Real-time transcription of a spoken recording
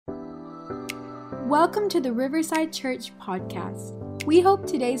Welcome to the Riverside Church podcast. We hope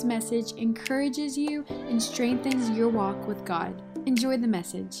today's message encourages you and strengthens your walk with God. Enjoy the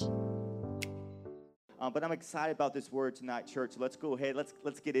message. But I'm excited about this word tonight, church. Let's go ahead.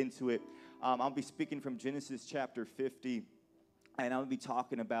 Let's get into it. I'll be speaking from Genesis chapter 50, and I'll be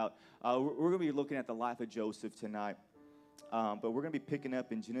talking about, we're going to be looking at the life of Joseph tonight. But we're going to be picking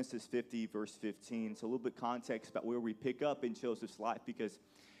up in Genesis 50, verse 15. So a little bit context about where we pick up in Joseph's life, because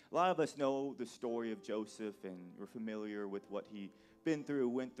a lot of us know the story of Joseph, and we're familiar with what he went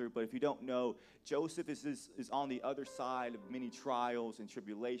through. But if you don't know, Joseph is on the other side of many trials and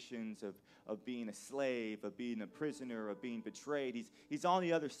tribulations of being a slave, of being a prisoner, of being betrayed. He's on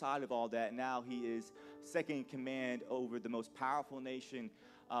the other side of all that. And now he is second in command over the most powerful nation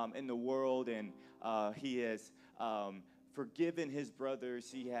in the world, and he has forgiven his brothers.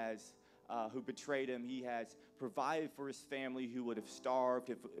 He has who betrayed him. He has provided for his family who would have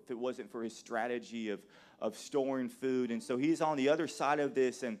starved if it wasn't for his strategy of storing food. And so he's on the other side of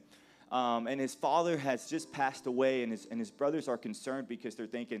this, and his father has just passed away, and his brothers are concerned because they're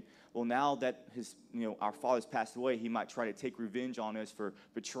thinking, well, now that our father's passed away, he might try to take revenge on us for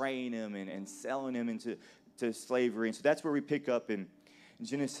betraying him and selling him into slavery. And so that's where we pick up in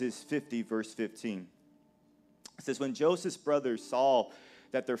Genesis 50, verse 15. It says, when Joseph's brothers saw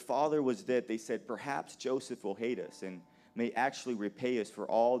that their father was dead, they said, perhaps Joseph will hate us and may actually repay us for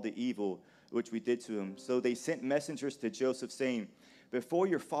all the evil which we did to him. So they sent messengers to Joseph, saying, before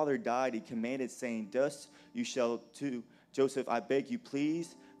your father died, he commanded, saying, thus you shall to Joseph, I beg you,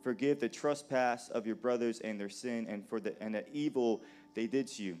 please forgive the trespass of your brothers and their sin and the evil they did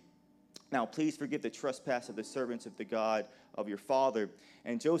to you. Now, please forgive the trespass of the servants of the God of your father.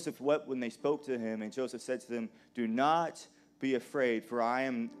 And Joseph wept when they spoke to him, and Joseph said to them, do not be afraid, for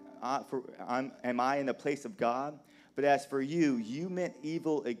am I in the place of God? But as for you, you meant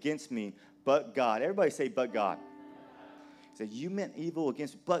evil against me, but God. Everybody say, but God. He said, you meant evil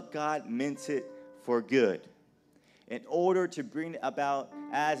against me, but God meant it for good, in order to bring about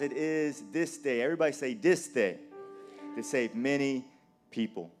as it is this day. Everybody say, this day, to save many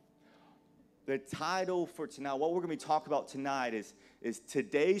people. The title for tonight, what we're going to be talking about tonight is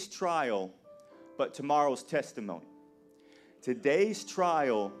today's trial, but tomorrow's testimony. Today's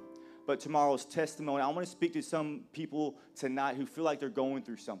trial, but tomorrow's testimony. I want to speak to some people tonight who feel like they're going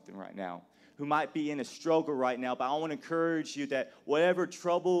through something right now, who might be in a struggle right now. But I want to encourage you that whatever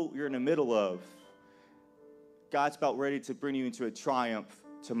trouble you're in the middle of, God's about ready to bring you into a triumph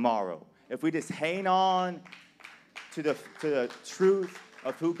tomorrow. If we just hang on to the truth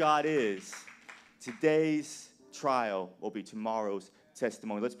of who God is, today's trial will be tomorrow's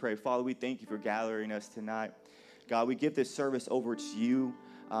testimony. Let's pray. Father, we thank you for gathering us tonight. God, we give this service over to you.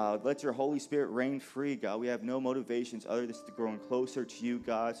 Let your Holy Spirit reign free, God. We have no motivations other than growing closer to you,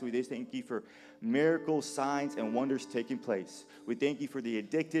 God. So we just thank you for miracles, signs, and wonders taking place. We thank you for the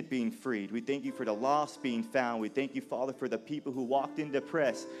addicted being freed. We thank you for the lost being found. We thank you, Father, for the people who walked in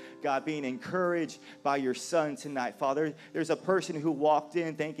depressed, God, being encouraged by your Son tonight. Father, there's a person who walked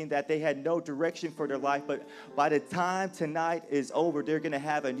in thinking that they had no direction for their life, but by the time tonight is over, they're going to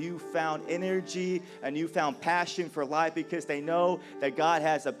have a newfound energy, a newfound passion for life, because they know that God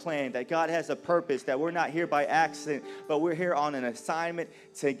has a plan, that God has a purpose, that we're not here by accident, but we're here on an assignment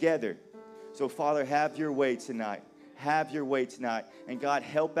together. So, Father, have your way tonight. Have your way tonight. And, God,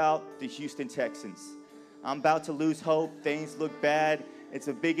 help out the Houston Texans. I'm about to lose hope. Things look bad. It's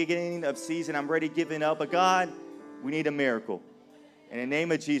a beginning of season. I'm ready giving up. But, God, we need a miracle. In the name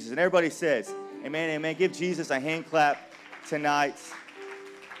of Jesus. And everybody says, amen, amen. Give Jesus a hand clap tonight.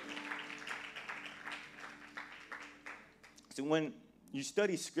 So when you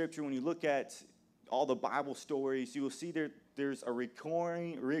study Scripture, when you look at all the Bible stories, you will see there's a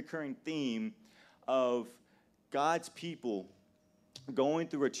recurring theme of God's people going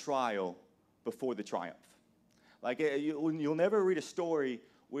through a trial before the triumph. Like, you'll never read a story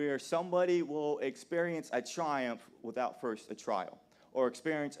where somebody will experience a triumph without first a trial, or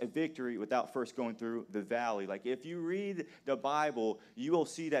experience a victory without first going through the valley. Like, if you read the Bible, you will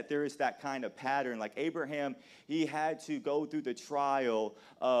see that there is that kind of pattern. Like Abraham, he had to go through the trial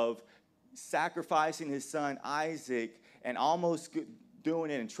of sacrificing his son Isaac and almost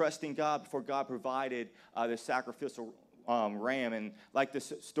doing it and trusting God before God provided the sacrificial ram. And like the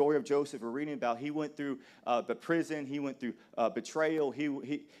story of Joseph we're reading about, he went through the prison, he went through betrayal,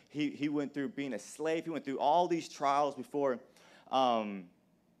 he went through being a slave, he went through all these trials before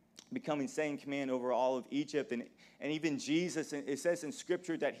becoming second in command over all of Egypt. And even Jesus, it says in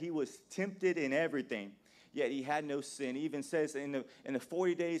Scripture that he was tempted in everything, yet he had no sin. He even says in the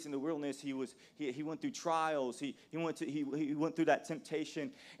 40 days in the wilderness, he went through trials. He went through that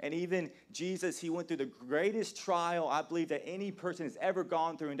temptation. And even Jesus, he went through the greatest trial I believe that any person has ever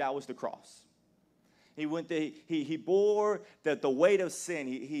gone through, and that was the cross. He bore the weight of sin.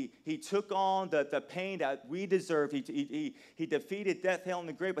 He took on the pain that we deserve. He defeated death, hell, and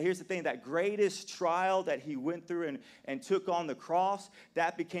the grave. But here's the thing, that greatest trial that he went through and took on the cross,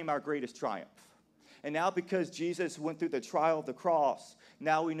 that became our greatest triumph. And now because Jesus went through the trial of the cross,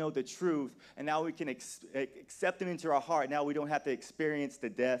 now we know the truth, and now we can accept him into our heart. Now we don't have to experience the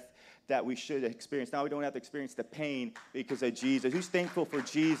death that we should experience. Now we don't have to experience the pain because of Jesus. Who's thankful for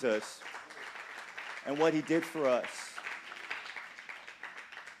Jesus and what he did for us?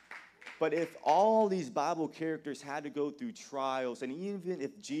 But if all these Bible characters had to go through trials, and even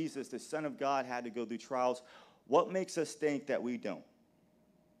if Jesus, the Son of God, had to go through trials, what makes us think that we don't?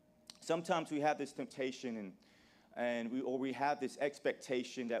 Sometimes we have this temptation or we have this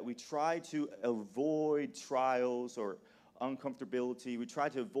expectation that we try to avoid trials or uncomfortability. We try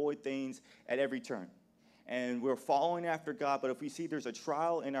to avoid things at every turn. And we're following after God, but if we see there's a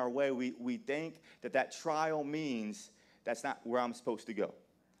trial in our way, we think that trial means that's not where I'm supposed to go.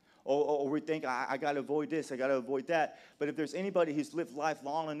 Or we think, I got to avoid this, I got to avoid that. But if there's anybody who's lived life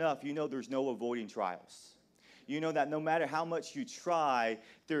long enough, you know there's no avoiding trials. You know that no matter how much you try,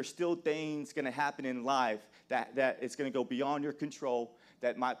 there's still things going to happen in life that it's going to go beyond your control,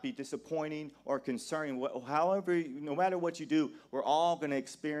 that might be disappointing or concerning. However, no matter what you do, we're all going to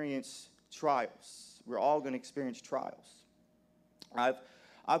experience trials. We're all going to experience trials.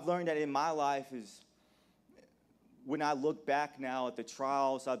 I've learned that in my life is when I look back now at the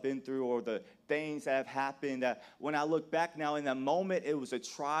trials I've been through or the things that have happened, that when I look back now in that moment it was a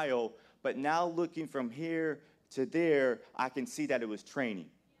trial, but now looking from here to there, I can see that it was training.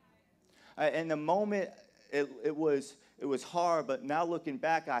 In the moment it was hard, but now looking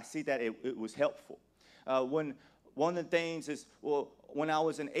back, I see that it was helpful. One of the things is, when I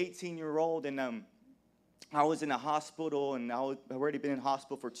was an 18-year-old and I was in a hospital, and I've already been in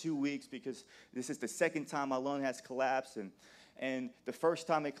hospital for 2 weeks because this is the second time my lung has collapsed. And the first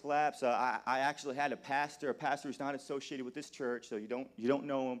time it collapsed, I actually had a pastor who's not associated with this church, so you don't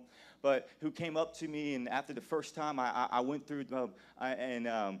know him, but who came up to me, and after the first time I went through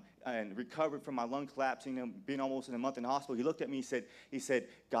and recovered from my lung collapsing, being almost in a month in the hospital, he looked at me, he said,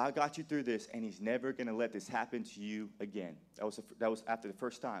 God got you through this, and he's never going to let this happen to you again. That was after the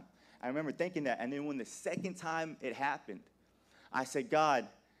first time. I remember thinking that, and then when the second time it happened, I said, God,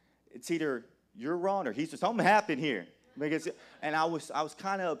 it's either you're wrong or something happened here. And I was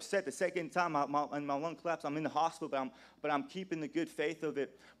kind of upset the second time my lung collapsed. I'm in the hospital, but I'm keeping the good faith of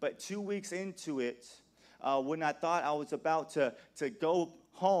it. But 2 weeks into it, when I thought I was about to go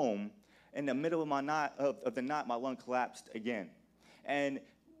home, in the middle of the night, my lung collapsed again. And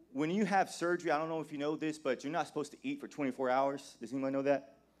when you have surgery, I don't know if you know this, but you're not supposed to eat for 24 hours. Does anyone know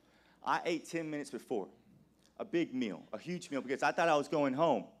that? I ate 10 minutes before, a big meal, a huge meal, because I thought I was going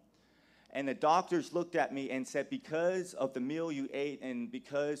home. And the doctors looked at me and said, because of the meal you ate and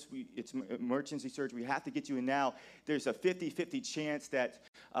because it's emergency surgery, we have to get you in now, there's a 50-50 chance that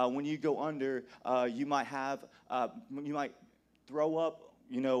when you go under, you might throw up,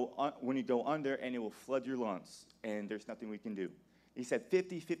 when you go under, and it will flood your lungs, and there's nothing we can do. He said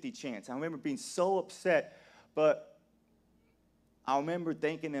 50-50 chance. I remember being so upset, but I remember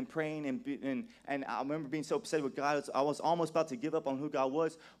thinking and praying, and I remember being so upset with God. I was almost about to give up on who God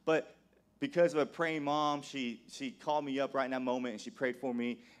was, but because of a praying mom, she called me up right in that moment, and she prayed for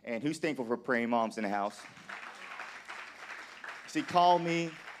me. And who's thankful for praying moms in the house? She called me,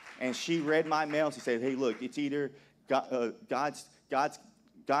 and she read my mail. She said, hey, look, it's either God's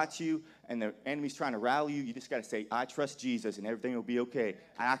got you, and the enemy's trying to rally you. You just got to say, I trust Jesus, and everything will be okay.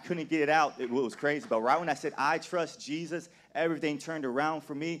 And I couldn't get it out. It was crazy. But right when I said, I trust Jesus, everything turned around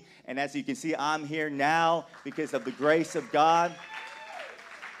for me. And as you can see, I'm here now because of the grace of God.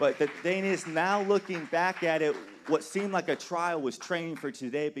 But the thing is, now looking back at it, what seemed like a trial was training for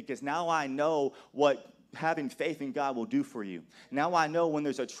today, because now I know what having faith in God will do for you. Now I know when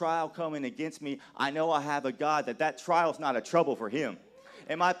there's a trial coming against me, I know I have a God, that trial is not a trouble for him.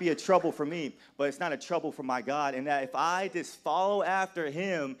 It might be a trouble for me, but it's not a trouble for my God. And that if I just follow after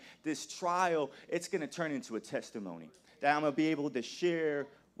him, this trial, it's going to turn into a testimony that I'm going to be able to share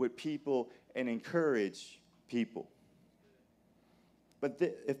with people and encourage people. But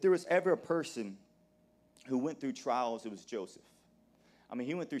if there was ever a person who went through trials, it was Joseph. I mean,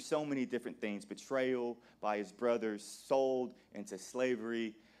 he went through so many different things: betrayal by his brothers, sold into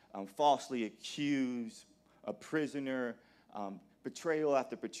slavery, falsely accused, a prisoner, betrayal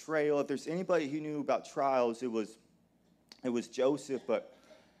after betrayal. If there's anybody who knew about trials, it was Joseph. But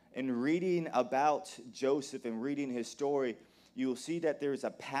in reading about Joseph and reading his story, you will see that there's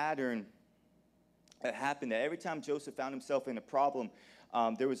a pattern that happened. That every time Joseph found himself in a problem,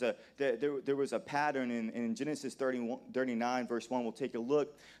 there was a pattern in Genesis 39, verse 1. We'll take a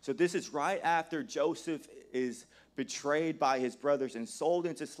look. So this is right after Joseph is betrayed by his brothers and sold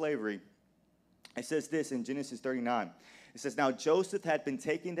into slavery. It says this in Genesis 39. It says, "Now Joseph had been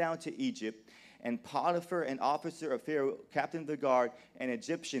taken down to Egypt, and Potiphar, an officer of Pharaoh, captain of the guard, an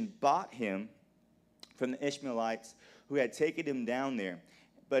Egyptian, bought him from the Ishmaelites who had taken him down there."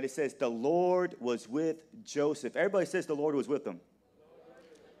 But it says, "The Lord was with Joseph." Everybody says the Lord was with him.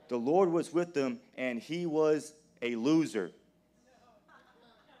 The Lord was with him, and he was a loser.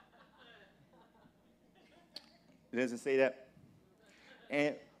 It doesn't say that.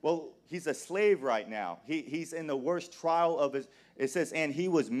 And, well, he's a slave right now. He's in the worst trial of his. It says, and he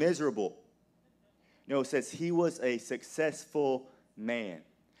was miserable. No, it says he was a successful man.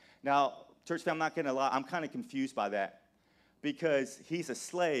 Now, church family, I'm not going to lie. I'm kind of confused by that because he's a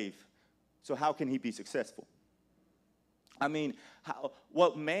slave. So how can he be successful? I mean,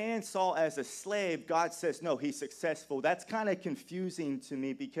 what man saw as a slave, God says, no, he's successful. That's kind of confusing to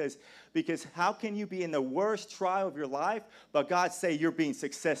me because how can you be in the worst trial of your life, but God say you're being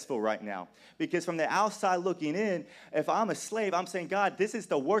successful right now? Because from the outside looking in, if I'm a slave, I'm saying, God, this is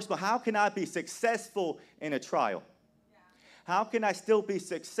the worst, but how can I be successful in a trial? How can I still be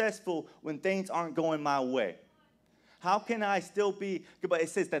successful when things aren't going my way? How can I still be, but it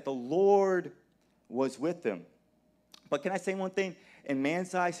says that the Lord was with them. But can I say one thing? In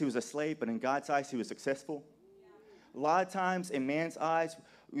man's eyes, he was a slave, but in God's eyes, he was successful. A lot of times, in man's eyes,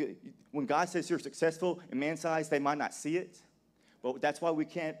 when God says you're successful, in man's eyes, they might not see it. But that's why we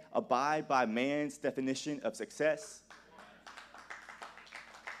can't abide by man's definition of success.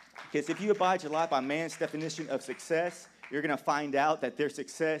 Because if you abide your life by man's definition of success, you're going to find out that their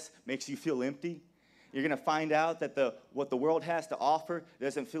success makes you feel empty. You're going to find out that what the world has to offer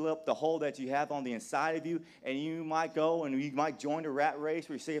doesn't fill up the hole that you have on the inside of you. And you might go and you might join a rat race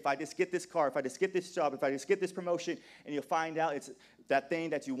where you say, if I just get this car, if I just get this job, if I just get this promotion, and you'll find out it's that thing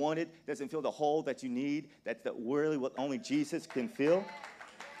that you wanted doesn't fill the hole that you need. That's really what only Jesus can fill.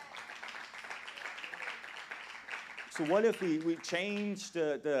 So what if we change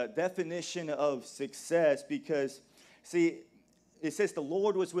the definition of success? Because, see, it says the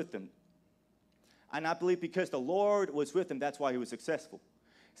Lord was with them. And I believe because the Lord was with him, that's why he was successful.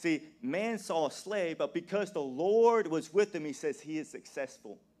 See, man saw a slave, but because the Lord was with him, he says he is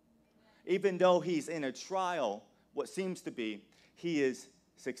successful. Even though he's in a trial, what seems to be, he is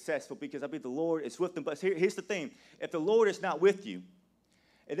successful because I believe the Lord is with him. But here's the thing. If the Lord is not with you,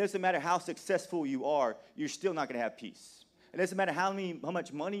 it doesn't matter how successful you are, you're still not going to have peace. It doesn't matter how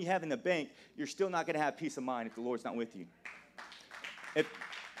much money you have in the bank, you're still not going to have peace of mind if the Lord's not with you.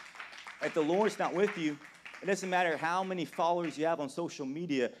 If the Lord's not with you, it doesn't matter how many followers you have on social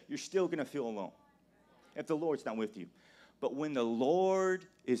media, you're still going to feel alone if the Lord's not with you. But when the Lord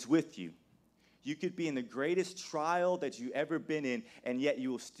is with you, you could be in the greatest trial that you've ever been in, and yet you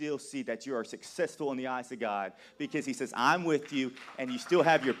will still see that you are successful in the eyes of God because he says, I'm with you, and you still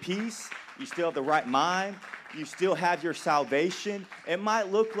have your peace, you still have the right mind, you still have your salvation. It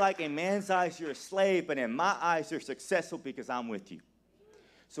might look like in man's eyes you're a slave, but in my eyes you're successful because I'm with you.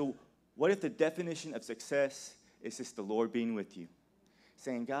 So what if the definition of success is just the Lord being with you?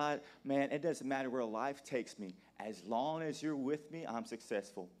 Saying, God, man, it doesn't matter where life takes me. As long as you're with me, I'm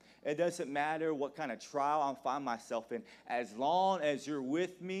successful. It doesn't matter what kind of trial I find myself in. As long as you're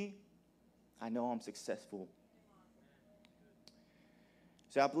with me, I know I'm successful.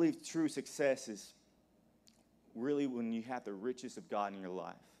 So I believe true success is really when you have the riches of God in your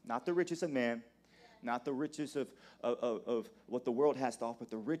life. Not the riches of man, not the riches of what the world has to offer,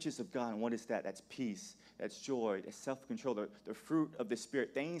 but the riches of God. And what is that? That's peace, that's joy, that's self-control, the fruit of the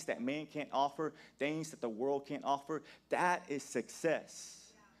Spirit, things that man can't offer, things that the world can't offer. That is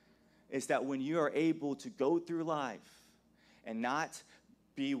success. Yeah. It's that when you are able to go through life and not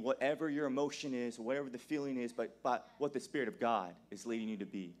be whatever your emotion is, or whatever the feeling is, but what the Spirit of God is leading you to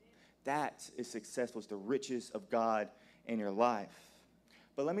be. That is successful. It's the riches of God in your life.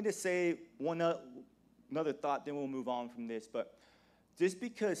 But let me just say another thought, then we'll move on from this. But just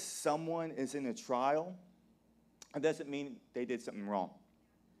because someone is in a trial, it doesn't mean they did something wrong.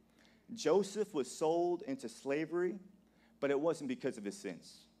 Joseph was sold into slavery, but it wasn't because of his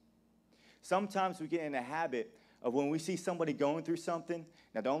sins. Sometimes we get in a habit of when we see somebody going through something.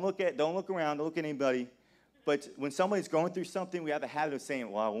 Now, don't look around, don't look at anybody. But when somebody's going through something, we have a habit of saying,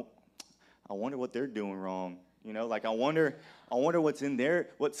 well, I wonder what they're doing wrong. You know, like I wonder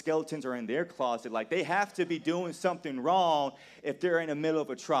what skeletons are in their closet. Like they have to be doing something wrong if they're in the middle of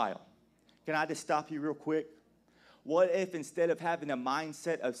a trial. Can I just stop you real quick? What if instead of having a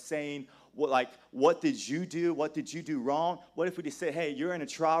mindset of saying, what did you do? What did you do wrong? What if we just say, hey, you're in a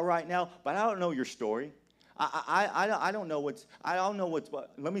trial right now, but I don't know your story. I don't know what's,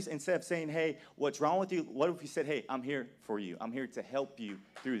 let me, instead of saying, hey, what's wrong with you? What if you said, hey, I'm here for you. I'm here to help you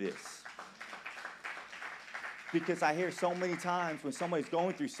through this. Because I hear so many times when somebody's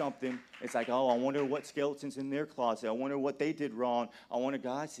going through something, it's like, oh, I wonder what skeletons in their closet. I wonder what they did wrong. I wonder,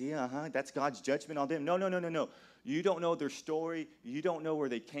 God, see, that's God's judgment on them. No. You don't know their story. You don't know where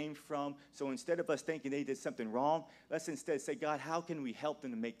they came from. So instead of us thinking they did something wrong, let's instead say, God, how can we help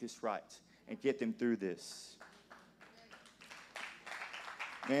them to make this right and get them through this?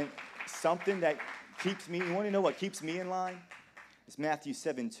 And something that keeps me, you want to know what keeps me in line? It's Matthew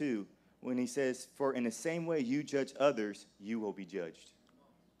 7:2. When he says, for in the same way you judge others, you will be judged.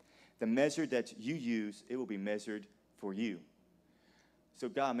 The measure that you use, it will be measured for you. So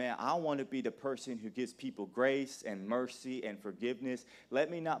God, man, I want to be the person who gives people grace and mercy and forgiveness. Let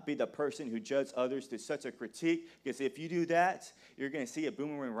me not be the person who judges others to such a critique, because if you do that, you're going to see a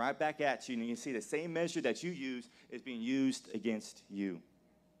boomerang right back at you, and you can see the same measure that you use is being used against you.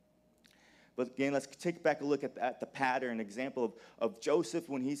 But again, let's take back a look at the pattern, example of Joseph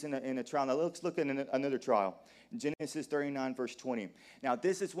when he's in a trial. Now let's look at another trial. Genesis 39, verse 20. Now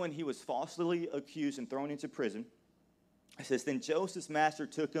this is when he was falsely accused and thrown into prison. It says, then Joseph's master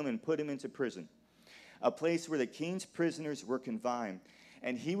took him and put him into prison, a place where the king's prisoners were confined.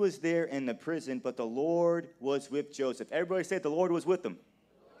 And he was there in the prison, but the Lord was with Joseph. Everybody say the Lord was with him.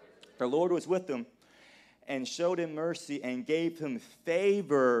 The Lord was with him, and showed him mercy and gave him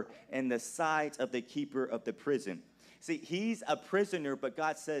favor in the sight of the keeper of the prison. See, he's a prisoner, but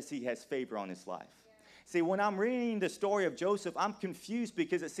God says he has favor on his life. See, when I'm reading the story of Joseph, I'm confused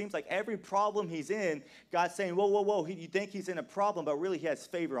because it seems like every problem he's in, God's saying, whoa, you think he's in a problem, but really he has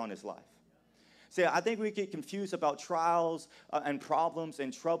favor on his life. See, I think we get confused about trials and problems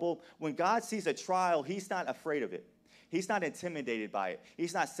and trouble. When God sees a trial, he's not afraid of it. He's not intimidated by it.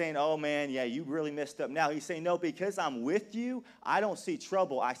 He's not saying, oh, man, yeah, you really messed up now. He's saying, no, because I'm with you, I don't see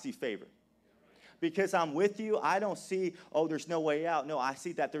trouble, I see favor. Because I'm with you, I don't see, oh, there's no way out. No, I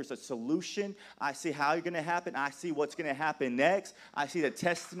see that there's a solution. I see how you're going to happen. I see what's going to happen next. I see the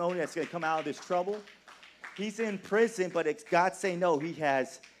testimony that's going to come out of this trouble. He's in prison, but it's God saying, no, he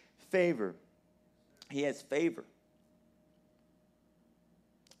has favor. He has favor.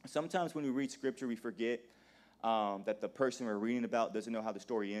 Sometimes when we read Scripture, we forget that the person we're reading about doesn't know how the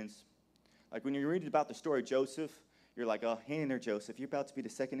story ends. Like when you're reading about the story of Joseph, you're like, oh, hang in there, Joseph. You're about to be the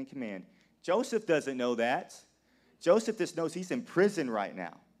second in command. Joseph doesn't know that. Joseph just knows he's in prison right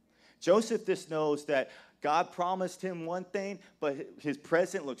now. Joseph just knows that God promised him one thing, but his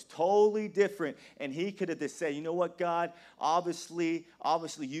present looks totally different. And he could have just said, you know what, God, obviously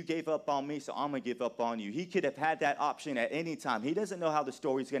you gave up on me, so I'm going to give up on you. He could have had that option at any time. He doesn't know how the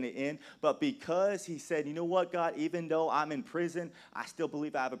story's going to end, but because he said, you know what, God, even though I'm in prison, I still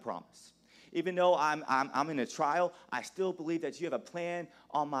believe I have a promise. Even though I'm in a trial, I still believe that you have a plan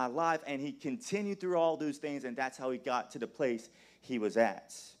on my life. And he continued through all those things, and that's how he got to the place he was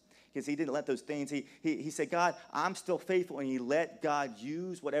at. Because he didn't let those things, he said, God, I'm still faithful. And he let God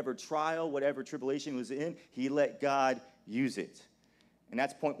use whatever trial, whatever tribulation he was in, he let God use it. And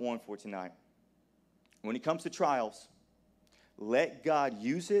that's point one for tonight. When it comes to trials, let God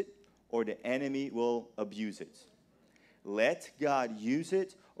use it or the enemy will abuse it. Let God use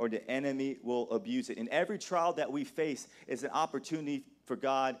it or the enemy will abuse it. And every trial that we face is an opportunity for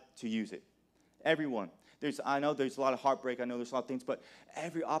God to use it. Everyone. I know there's a lot of heartbreak. I know there's a lot of things, but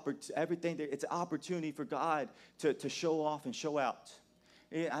everything there, it's an opportunity for God to show off and show out.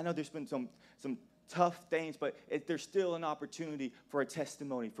 I know there's been some tough things, but there's still an opportunity for a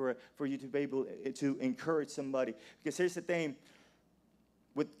testimony, for you to be able to encourage somebody. Because here's the thing,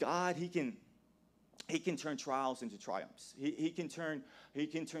 with God, He can turn trials into triumphs. He can turn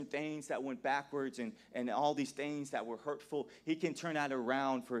things that went backwards and all these things that were hurtful. He can turn that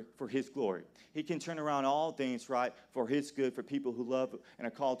around for His glory. He can turn around all things, right, for His good, for people who love and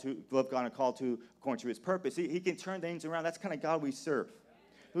are called to love God and are called to according to His purpose. He can turn things around. That's the kind of God we serve.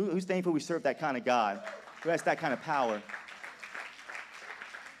 Who's thankful we serve that kind of God who has that kind of power?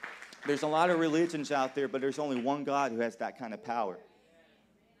 There's a lot of religions out there, but there's only one God who has that kind of power.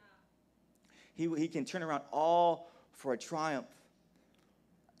 He can turn around all for a triumph.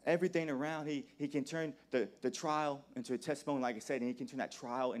 Everything around, he can turn the trial into a testimony, like I said, and he can turn that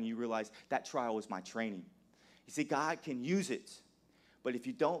trial and you realize that trial was my training. You see, God can use it, but if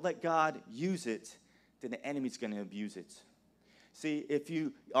you don't let God use it, then the enemy's going to abuse it. See, if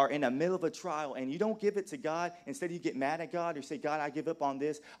you are in the middle of a trial and you don't give it to God, instead you get mad at God or say, God, I give up on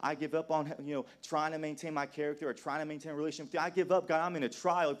this. I give up on, trying to maintain my character or trying to maintain a relationship with you. I give up, God, I'm in a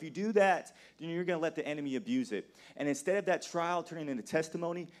trial. If you do that, then you're going to let the enemy abuse it. And instead of that trial turning into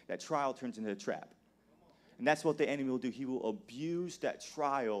testimony, that trial turns into a trap. And that's what the enemy will do. He will abuse that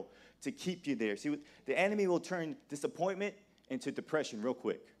trial to keep you there. See, the enemy will turn disappointment into depression real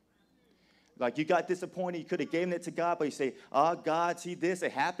quick. Like you got disappointed, you could have given it to God, but you say, oh, God, see this,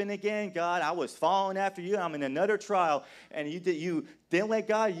 it happened again. God, I was following after you. I'm in another trial. And you didn't let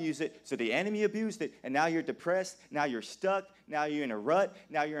God use it, so the enemy abused it. And now you're depressed. Now you're stuck. Now you're in a rut.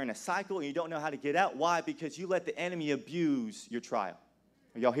 Now you're in a cycle, and you don't know how to get out. Why? Because you let the enemy abuse your trial.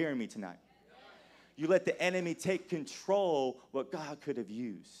 Are y'all hearing me tonight? You let the enemy take control what God could have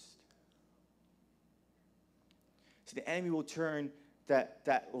used. See, the enemy will turn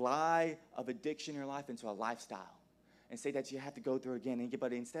that lie of addiction in your life into a lifestyle and say that you have to go through again.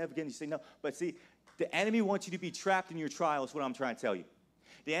 But instead of again, you say no. But see, the enemy wants you to be trapped in your trial is what I'm trying to tell you.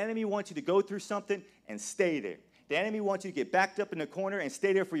 The enemy wants you to go through something and stay there. The enemy wants you to get backed up in the corner and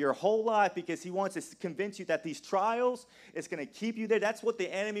stay there for your whole life because he wants to convince you that these trials is going to keep you there. That's what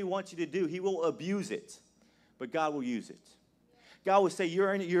the enemy wants you to do. He will abuse it, but God will use it. God will say,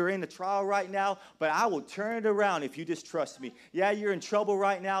 you're in a trial right now, but I will turn it around if you just trust me. Yeah, you're in trouble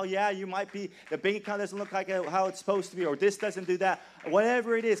right now. Yeah, you might be, the bank account doesn't look like how it's supposed to be, or this doesn't do that.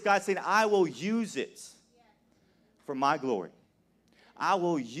 Whatever it is, God's saying, I will use it for my glory. I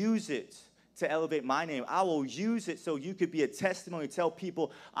will use it to elevate my name. I will use it so you could be a testimony, tell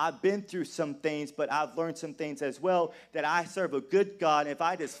people I've been through some things, but I've learned some things as well, that I serve a good God. And if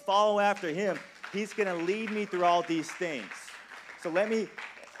I just follow after him, he's going to lead me through all these things. So let me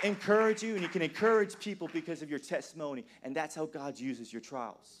encourage you, and you can encourage people because of your testimony, and that's how God uses your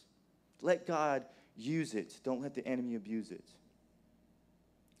trials. Let God use it. Don't let the enemy abuse it.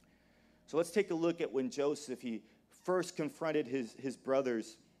 So let's take a look at when Joseph, he first confronted his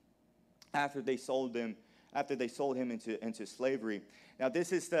brothers after they sold him into slavery. Now,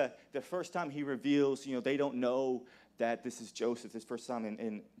 this is the first time he reveals, they don't know that this is Joseph. This first time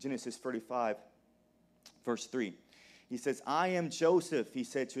in Genesis 35, verse 3. He says, I am Joseph, he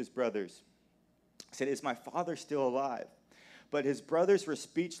said to his brothers. He said, is my father still alive? But his brothers were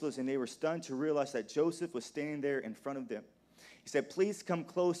speechless, and they were stunned to realize that Joseph was standing there in front of them. He said, please come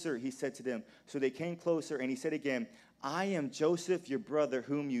closer, he said to them. So they came closer, and he said again, I am Joseph, your brother,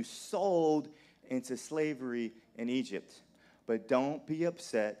 whom you sold into slavery in Egypt. But don't be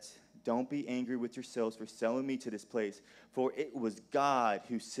upset. Don't be angry with yourselves for selling me to this place, for it was God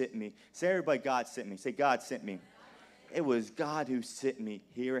who sent me. Say, everybody, God sent me. Say, God sent me. It was God who sent me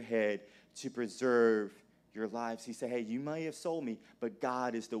here ahead to preserve your lives. He said, hey, you may have sold me, but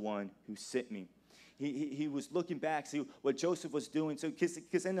God is the one who sent me. He was looking back, see what Joseph was doing. So,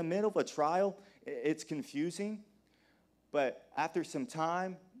 because in the middle of a trial, it's confusing. But after some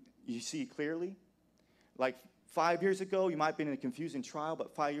time, you see clearly. Like 5 years ago, you might have been in a confusing trial,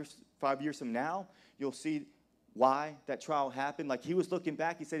 but 5 years from now, you'll see why that trial happened. Like he was looking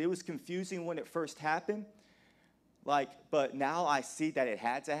back, he said, it was confusing when it first happened. But now I see that it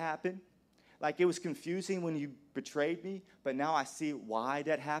had to happen. Like it was confusing when you betrayed me, but now I see why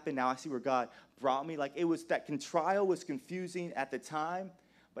that happened. Now I see where God brought me. Like it was, that trial was confusing at the time,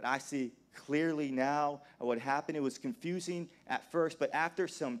 but I see clearly now what happened. It was confusing at first, but after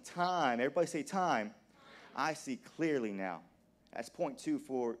some time, everybody say time, I see clearly now. That's point 2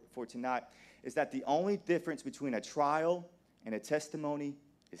 for tonight, is that the only difference between a trial and a testimony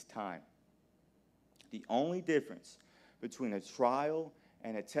is time. The only difference between a trial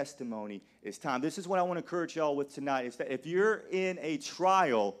and a testimony is time. This is what I want to encourage y'all with tonight, is that if you're in a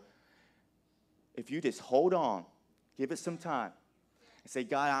trial, if you just hold on, give it some time, and say,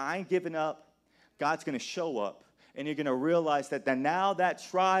 God, I ain't giving up, God's going to show up. And you're going to realize that now that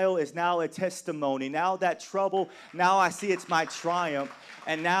trial is now a testimony. Now that trouble, now I see it's my triumph.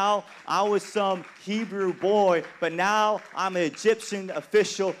 And now I was some Hebrew boy, but now I'm an Egyptian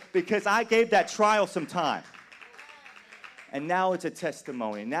official because I gave that trial some time. And now it's a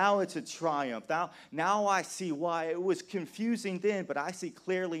testimony. Now it's a triumph. Now I see why. It was confusing then, but I see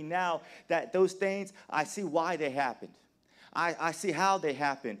clearly now that those things, I see why they happened. I see how they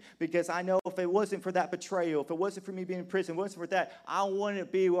happened, because I know if it wasn't for that betrayal, if it wasn't for me being in prison, if it wasn't for that, I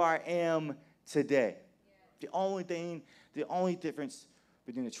wouldn't be where I am today. Yeah. The only difference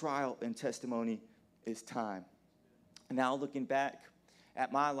between the trial and testimony is time. And now looking back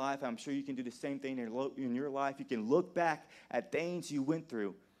at my life, I'm sure you can do the same thing in your life. You can look back at things you went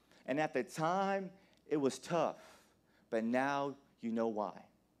through. And at the time, it was tough. But now you know why.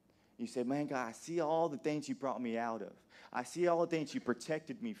 You say, man, God, I see all the things you brought me out of. I see all the things you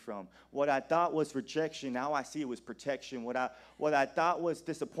protected me from. What I thought was rejection, now I see it was protection. What I thought was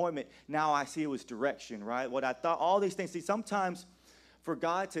disappointment, now I see it was direction, right? What I thought, all these things. See, sometimes for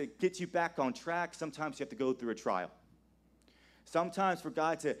God to get you back on track, sometimes you have to go through a trial. Sometimes for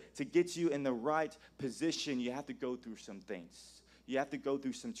God to get you in the right position, you have to go through some things. You have to go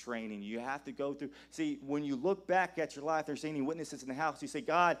through some training. You have to go through. See, when you look back at your life, there's any witnesses in the house. You say,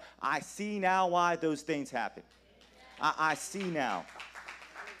 God, I see now why those things happen. I see now.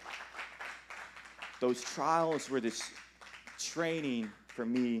 Those trials were this training for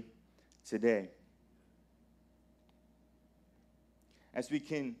me today. As we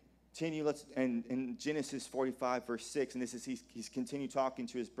continue, let's in Genesis 45, verse 6, and this is he's continued talking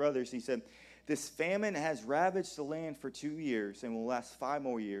to his brothers. He said, this famine has ravaged the land for 2 years and will last 5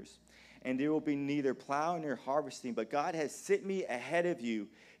 more years. And there will be neither plowing nor harvesting, but God has sent me ahead of you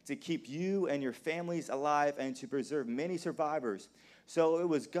to keep you and your families alive and to preserve many survivors. So it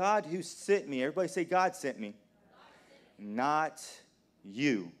was God who sent me. Everybody say, God sent me. Not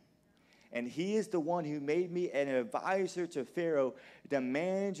you. And he is the one who made me an advisor to Pharaoh, the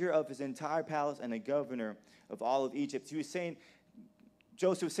manager of his entire palace and the governor of all of Egypt. He was saying,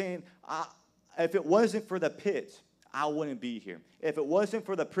 Joseph was saying, if it wasn't for the pit, I wouldn't be here. If it wasn't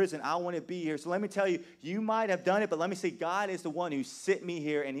for the prison, I wouldn't be here. So let me tell you, you might have done it, but let me say God is the one who sent me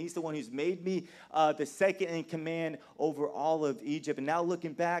here, and he's the one who's made me the second in command over all of Egypt. And now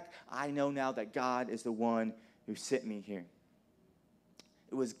looking back, I know now that God is the one who sent me here.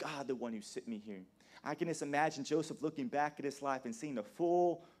 It was God the one who sent me here. I can just imagine Joseph looking back at his life and seeing the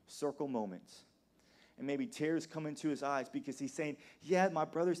full circle moments. And maybe tears coming to his eyes because he's saying, yeah, my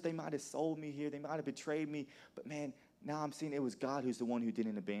brothers, they might have sold me here. They might have betrayed me. But, man, now I'm seeing it was God who's the one who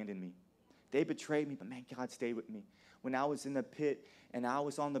didn't abandon me. They betrayed me, but, man, God stayed with me. When I was in the pit and I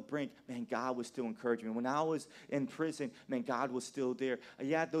was on the brink, man, God was still encouraging me. When I was in prison, man, God was still there.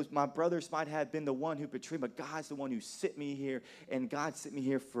 Yeah, my brothers might have been the one who betrayed me, but God's the one who sent me here. And God sent me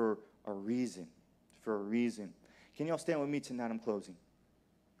here for a reason. For a reason. Can y'all stand with me tonight? I'm closing.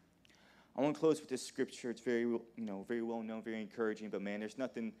 I want to close with this scripture. It's very well known, very encouraging. But man,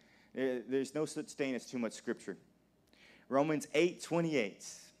 there's no such thing as too much scripture. Romans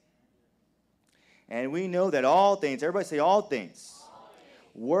 8:28. And we know that all things, everybody say all things,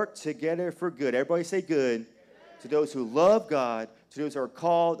 work together for good. Everybody say good. To those who love God, to those who are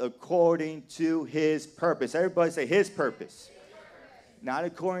called according to his purpose. Everybody say his purpose. Not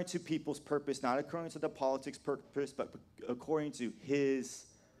according to people's purpose, not according to the politics purpose, but according to his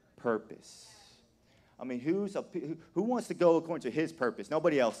purpose. I mean, who wants to go according to his purpose?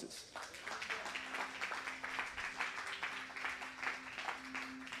 Nobody else's.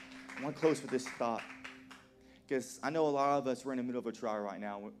 I want to close with this thought, because I know a lot of us are in the middle of a trial right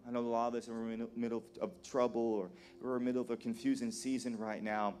now. I know a lot of us are in the middle of trouble, or we're in the middle of a confusing season right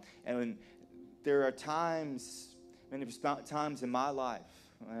now. And there are times, and there's times in my life,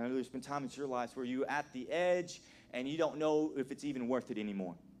 I know there's been times in your lives where you're at the edge and you don't know if it's even worth it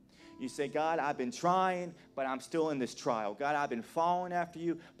anymore. You say, God, I've been trying, but I'm still in this trial. God, I've been following after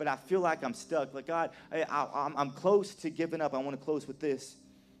you, but I feel like I'm stuck. Like, God, I'm close to giving up. I want to close with this.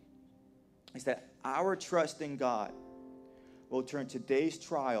 Is that our trust in God will turn today's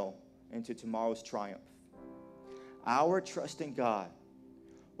trial into tomorrow's triumph. Our trust in God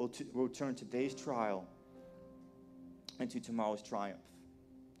will turn today's trial into tomorrow's triumph.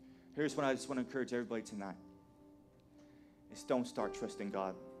 Here's what I just want to encourage everybody tonight. Is don't start trusting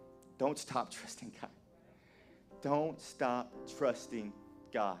God. Don't stop trusting God. Don't stop trusting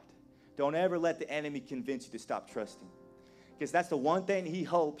God. Don't ever let the enemy convince you to stop trusting. Because that's the one thing he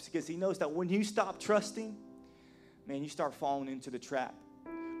hopes, because he knows that when you stop trusting, man, you start falling into the trap.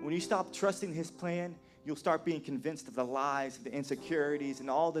 When you stop trusting his plan, you'll start being convinced of the lies, the insecurities, and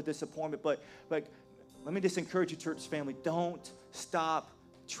all the disappointment. But let me just encourage you, church family, don't stop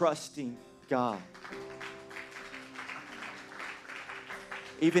trusting God.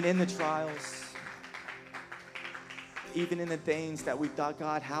 Even in the trials, even in the things that we thought,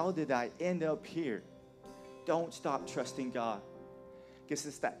 God, how did I end up here? Don't stop trusting God. Because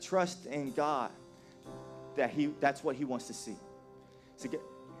it's that trust in God that's what he wants to see. So he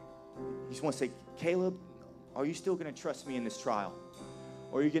just wants to say, Caleb, are you still going to trust me in this trial?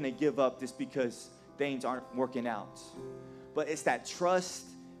 Or are you going to give up just because things aren't working out? But it's that trust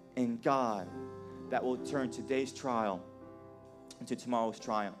in God that will turn today's trial into tomorrow's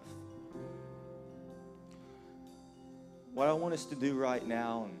triumph. What I want us to do right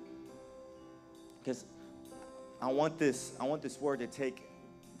now, because I want this word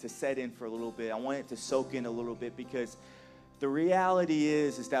to set in for a little bit. I want it to soak in a little bit, because the reality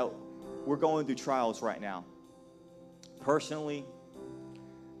is that we're going through trials right now. Personally,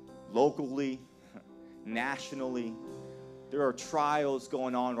 locally, nationally, there are trials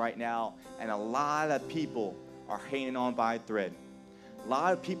going on right now, and a lot of people are hanging on by a thread. A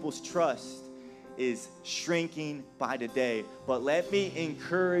lot of people's trust is shrinking by the day. But let me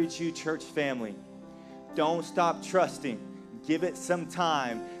encourage you, church family, don't stop trusting. Give it some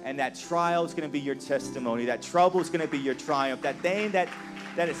time, and that trial is going to be your testimony. That trouble is going to be your triumph. That thing that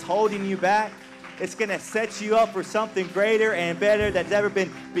is holding you back, it's going to set you up for something greater and better that's ever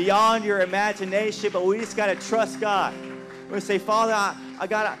been beyond your imagination. But we just got to trust God. We're going to say, Father,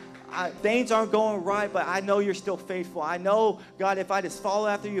 things aren't going right, but I know you're still faithful. I know, God, if I just follow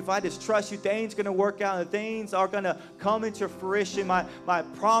after you, if I just trust you, things are going to work out, and things are going to come into fruition. My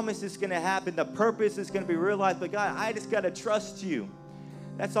promise is going to happen. The purpose is going to be realized. But God, I just got to trust you.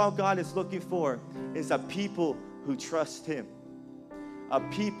 That's all God is looking for, is a people who trust him. A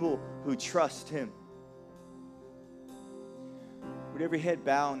people who trust him. With every head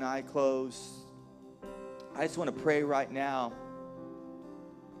bowed and eye closed, I just want to pray right now.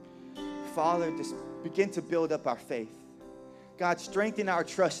 Father, just begin to build up our faith. God, strengthen our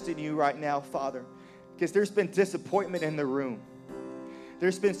trust in you right now, Father, because there's been disappointment in the room.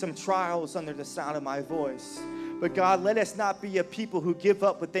 There's been some trials under the sound of my voice. But God, let us not be a people who give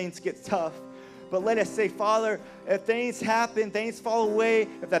up when things get tough. But let us say, Father, if things happen, things fall away,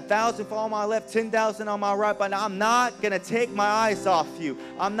 if 1,000 fall on my left, 10,000 on my right, but I'm not going to take my eyes off you.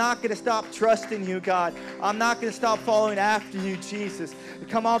 I'm not going to stop trusting you, God. I'm not going to stop following after you, Jesus.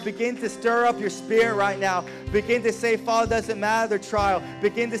 Come on, begin to stir up your spirit right now. Begin to say, Father, it doesn't matter the trial.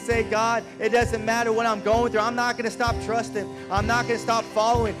 Begin to say, God, it doesn't matter what I'm going through. I'm not going to stop trusting. I'm not going to stop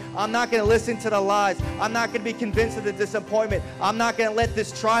following. I'm not going to listen to the lies. I'm not going to be convinced of the disappointment. I'm not going to let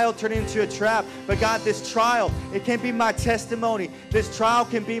this trial turn into a trap. But God, this trial, it can be my testimony. This trial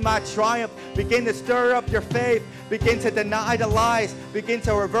can be my triumph. Begin to stir up your faith. Begin to deny the lies. Begin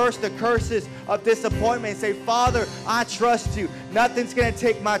to reverse the curses of disappointment. Say, Father, I trust you. Nothing's going to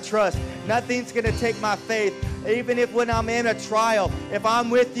take my trust. Nothing's going to take my faith. Even if when I'm in a trial, if I'm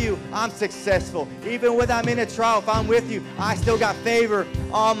with you, I'm successful. Even when I'm in a trial, if I'm with you, I still got favor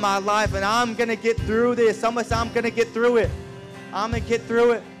on my life. And I'm going to get through this. I'm going to get through it. I'm going to get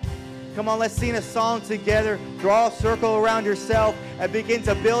through it. Come on, let's sing a song together. Draw a circle around yourself and begin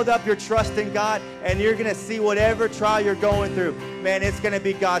to build up your trust in God. And you're going to see whatever trial you're going through. Man, it's going to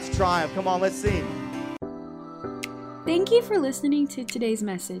be God's triumph. Come on, let's sing. Thank you for listening to today's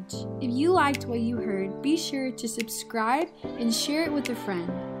message. If you liked what you heard, be sure to subscribe and share it with a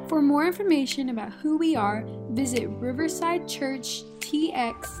friend. For more information about who we are, visit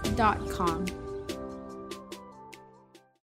riversidechurchtx.com.